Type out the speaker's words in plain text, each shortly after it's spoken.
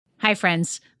Hi,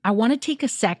 friends. I want to take a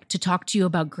sec to talk to you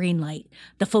about Greenlight,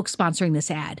 the folks sponsoring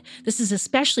this ad. This is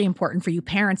especially important for you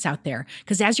parents out there,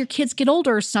 because as your kids get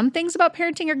older, some things about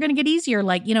parenting are going to get easier,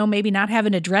 like, maybe not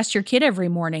having to dress your kid every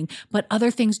morning, but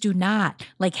other things do not,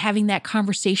 like having that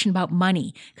conversation about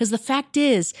money. Because the fact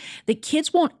is that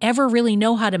kids won't ever really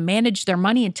know how to manage their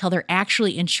money until they're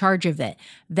actually in charge of it.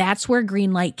 That's where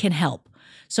Greenlight can help.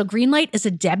 So Greenlight is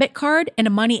a debit card and a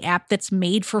money app that's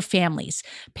made for families.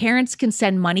 Parents can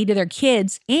send money to their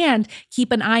kids and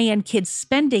keep an eye on kids'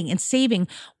 spending and saving,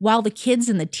 while the kids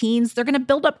and the teens, they're going to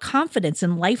build up confidence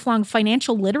and lifelong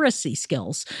financial literacy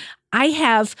skills. I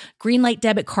have Greenlight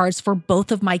debit cards for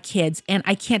both of my kids, and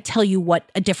I can't tell you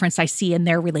what a difference I see in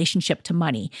their relationship to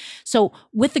money. So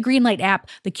with the Greenlight app,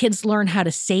 the kids learn how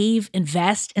to save,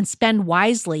 invest, and spend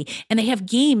wisely, and they have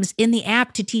games in the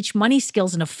app to teach money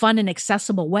skills in a fun and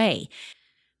accessible way.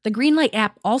 The Greenlight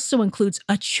app also includes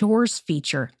a chores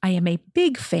feature. I am a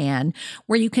big fan,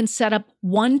 where you can set up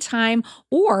one-time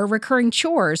or recurring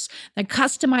chores that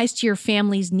customize to your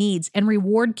family's needs and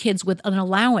reward kids with an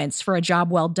allowance for a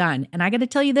job well done. And I got to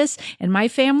tell you this, in my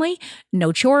family,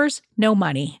 no chores, no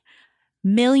money.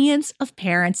 Millions of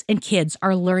parents and kids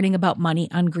are learning about money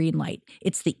on Greenlight.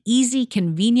 It's the easy,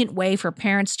 convenient way for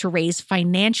parents to raise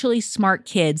financially smart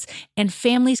kids, and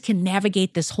families can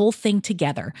navigate this whole thing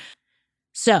together.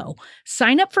 So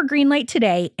sign up for Greenlight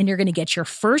today, and you're going to get your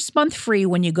first month free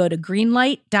when you go to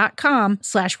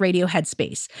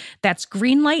greenlight.com/radioheadspace. That's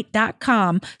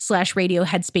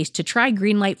greenlight.com/radioheadspace to try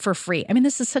Greenlight for free. I mean,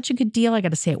 this is such a good deal. I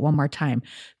got to say it one more time.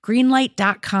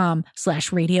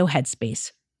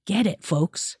 Greenlight.com/radioheadspace. Get it,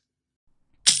 folks.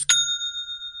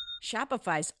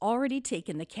 Shopify's already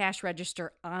taken the cash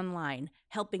register online,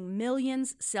 helping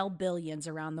millions sell billions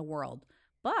around the world.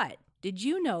 But did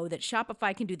you know that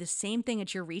Shopify can do the same thing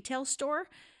at your retail store?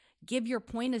 Give your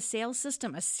point of sale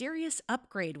system a serious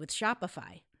upgrade with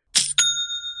Shopify.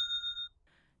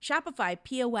 Shopify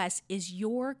POS is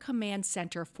your command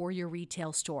center for your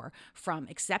retail store. From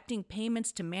accepting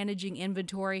payments to managing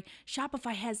inventory,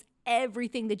 Shopify has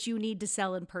everything that you need to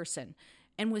sell in person.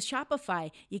 And with Shopify,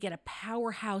 you get a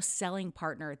powerhouse selling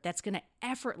partner that's going to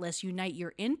effortlessly unite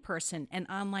your in-person and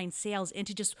online sales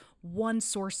into just one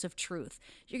source of truth.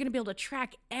 You're going to be able to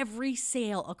track every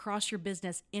sale across your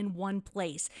business in one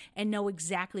place and know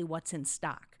exactly what's in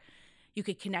stock. You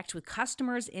could connect with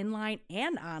customers inline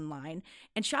and online.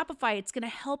 And Shopify, it's going to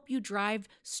help you drive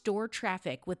store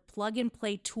traffic with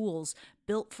plug-and-play tools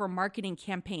built for marketing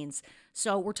campaigns.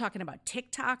 So we're talking about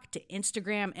TikTok to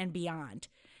Instagram and beyond.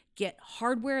 Get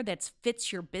hardware that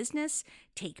fits your business,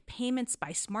 take payments by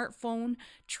smartphone,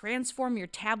 transform your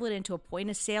tablet into a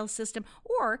point-of-sale system,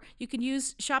 or you can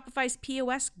use Shopify's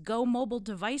POS Go mobile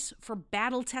device for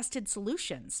battle-tested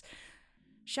solutions.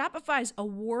 Shopify's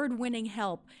award-winning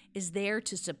help is there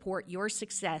to support your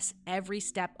success every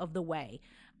step of the way.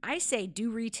 I say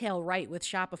do retail right with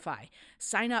Shopify.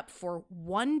 Sign up for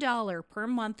 $1 per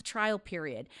month trial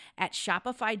period at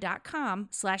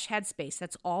shopify.com/headspace.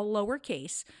 That's all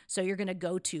lowercase. So you're going to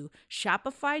go to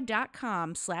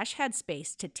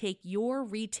shopify.com/headspace to take your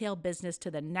retail business to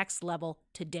the next level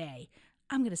today.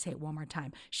 I'm going to say it one more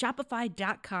time.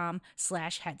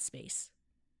 Shopify.com/headspace.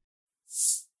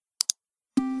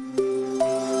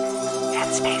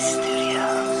 Headspace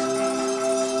Studios.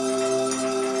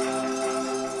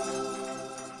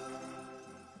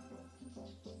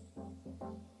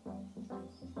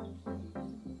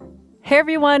 Hey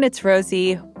everyone, it's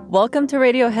Rosie. Welcome to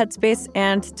Radio Headspace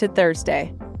and to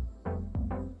Thursday.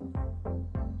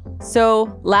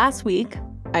 So last week,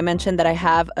 I mentioned that I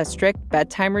have a strict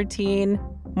bedtime routine,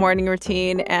 morning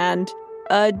routine, and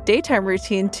a daytime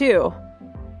routine too.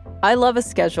 I love a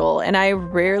schedule, and I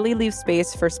rarely leave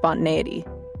space for spontaneity.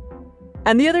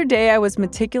 And the other day, I was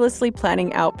meticulously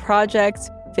planning out projects,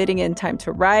 fitting in time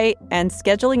to write, and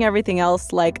scheduling everything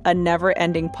else like a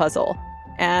never-ending puzzle.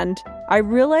 And I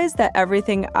realized that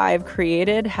everything I've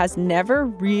created has never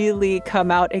really come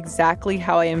out exactly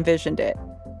how I envisioned it.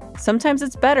 Sometimes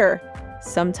it's better,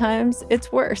 sometimes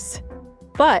it's worse.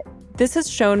 But this has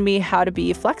shown me how to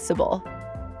be flexible.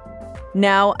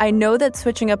 Now, I know that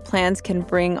switching up plans can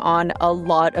bring on a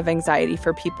lot of anxiety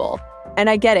for people. And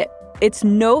I get it. It's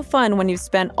no fun when you've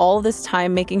spent all this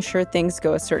time making sure things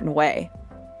go a certain way.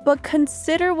 But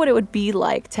consider what it would be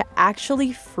like to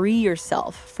actually free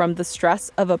yourself from the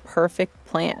stress of a perfect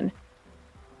plan.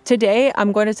 Today,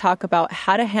 I'm going to talk about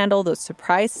how to handle those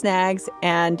surprise snags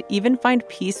and even find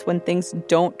peace when things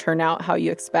don't turn out how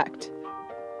you expect.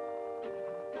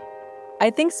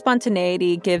 I think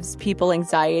spontaneity gives people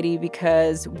anxiety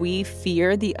because we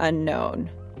fear the unknown,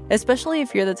 especially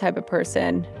if you're the type of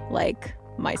person, like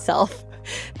myself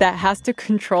that has to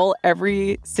control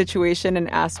every situation and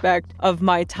aspect of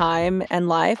my time and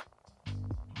life.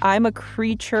 I'm a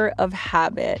creature of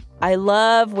habit. I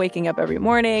love waking up every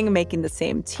morning, making the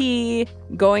same tea,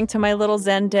 going to my little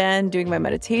Zen den, doing my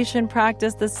meditation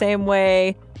practice the same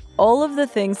way. All of the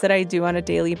things that I do on a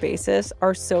daily basis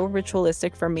are so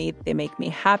ritualistic for me. They make me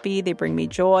happy. They bring me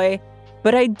joy.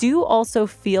 But I do also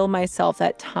feel myself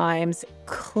at times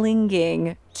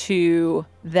clinging to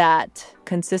that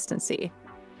consistency.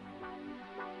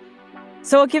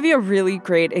 So I'll give you a really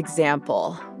great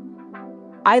example.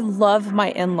 I love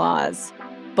my in-laws,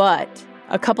 but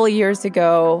a couple of years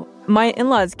ago, my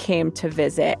in-laws came to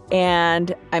visit,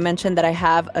 and I mentioned that I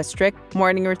have a strict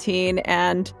morning routine,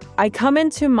 and I come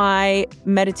into my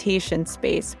meditation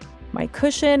space. My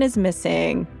cushion is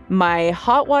missing. My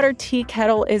hot water tea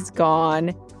kettle is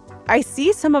gone. I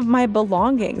see some of my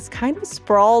belongings kind of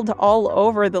sprawled all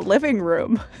over the living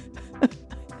room.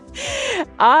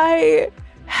 I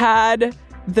had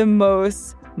the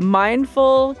most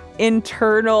mindful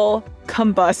internal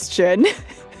combustion.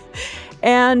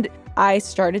 And I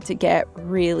started to get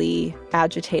really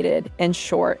agitated and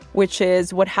short, which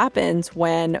is what happens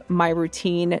when my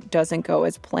routine doesn't go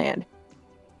as planned.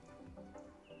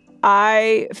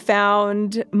 I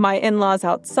found my in-laws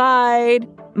outside.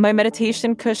 My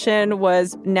meditation cushion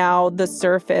was now the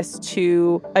surface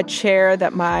to a chair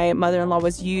that my mother-in-law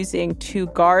was using to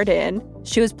garden.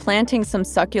 She was planting some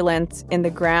succulents in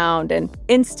the ground. And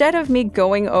instead of me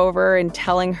going over and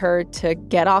telling her to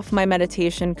get off my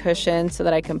meditation cushion so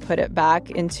that I can put it back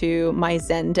into my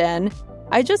Zen den,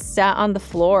 I just sat on the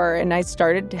floor and I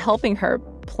started helping her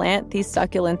plant these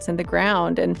succulents in the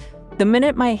ground. And the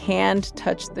minute my hand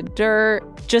touched the dirt,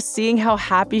 just seeing how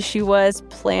happy she was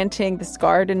planting this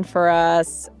garden for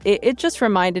us, it just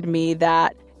reminded me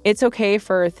that it's okay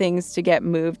for things to get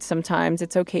moved sometimes.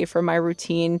 It's okay for my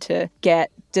routine to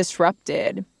get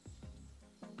disrupted.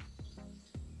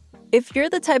 If you're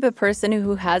the type of person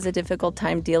who has a difficult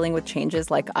time dealing with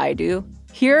changes like I do,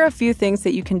 here are a few things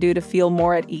that you can do to feel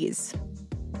more at ease.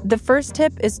 The first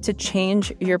tip is to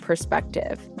change your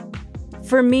perspective.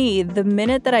 For me, the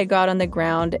minute that I got on the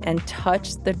ground and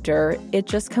touched the dirt, it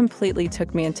just completely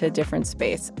took me into a different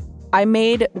space. I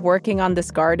made working on this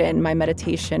garden my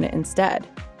meditation instead.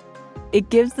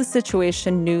 It gives the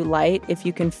situation new light if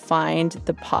you can find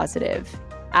the positive.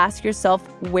 Ask yourself,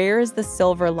 where is the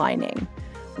silver lining?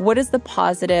 What is the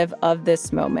positive of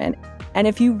this moment? And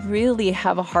if you really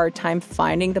have a hard time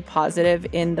finding the positive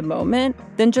in the moment,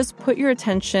 then just put your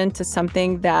attention to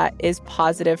something that is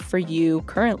positive for you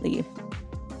currently.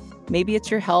 Maybe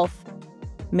it's your health.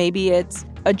 Maybe it's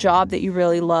a job that you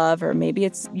really love, or maybe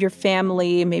it's your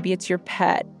family, maybe it's your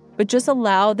pet. But just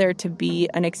allow there to be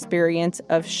an experience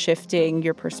of shifting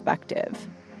your perspective.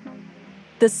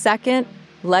 The second,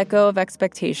 let go of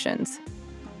expectations.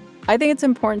 I think it's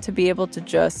important to be able to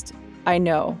just,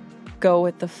 go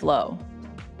with the flow.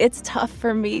 It's tough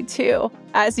for me too,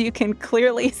 as you can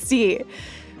clearly see.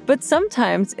 But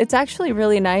sometimes it's actually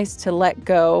really nice to let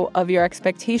go of your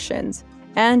expectations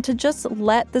and to just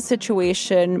let the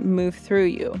situation move through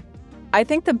you. I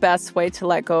think the best way to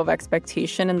let go of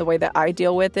expectation and the way that I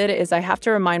deal with it is I have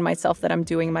to remind myself that I'm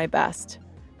doing my best.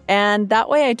 And that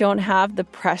way I don't have the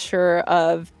pressure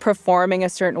of performing a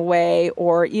certain way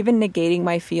or even negating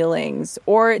my feelings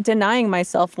or denying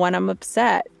myself when I'm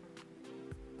upset.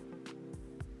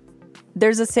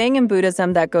 There's a saying in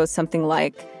Buddhism that goes something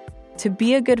like, to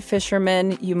be a good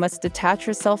fisherman, you must detach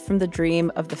yourself from the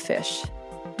dream of the fish.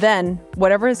 Then,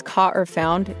 whatever is caught or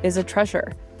found is a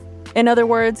treasure. In other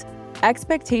words,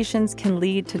 expectations can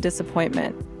lead to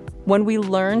disappointment. When we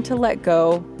learn to let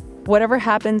go, whatever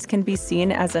happens can be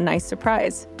seen as a nice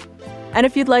surprise. And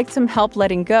if you'd like some help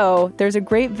letting go, there's a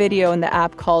great video in the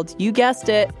app called, you guessed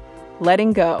it,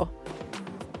 Letting Go.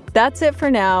 That's it for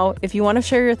now. If you want to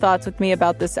share your thoughts with me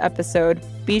about this episode,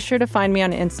 be sure to find me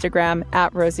on Instagram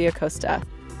at Rosie Acosta.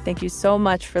 Thank you so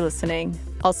much for listening.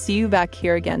 I'll see you back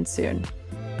here again soon.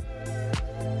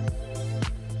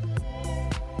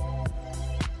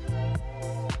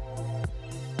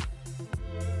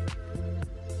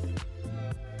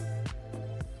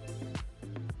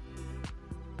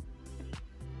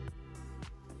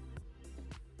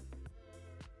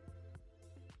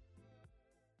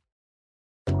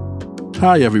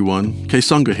 Hi everyone,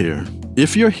 Kessonga here.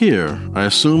 If you're here, I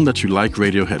assume that you like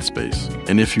Radio Headspace.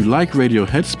 And if you like Radio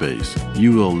Headspace,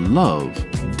 you will love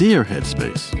Dear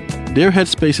Headspace. Dear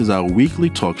Headspace is our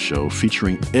weekly talk show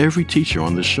featuring every teacher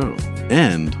on the show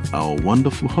and our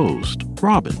wonderful host,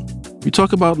 Robin. We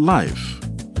talk about life.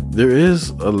 There is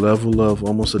a level of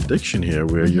almost addiction here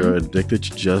where you're addicted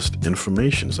to just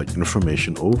information. It's like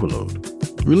information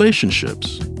overload.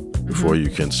 relationships. Before you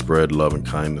can spread love and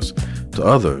kindness to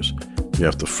others, you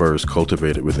have to first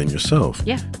cultivate it within yourself.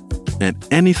 Yeah. And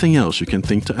anything else you can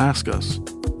think to ask us.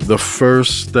 The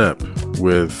first step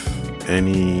with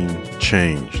any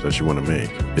change that you want to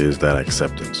make is that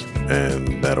acceptance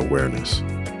and that awareness.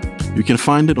 You can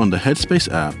find it on the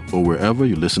Headspace app or wherever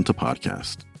you listen to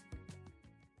podcasts.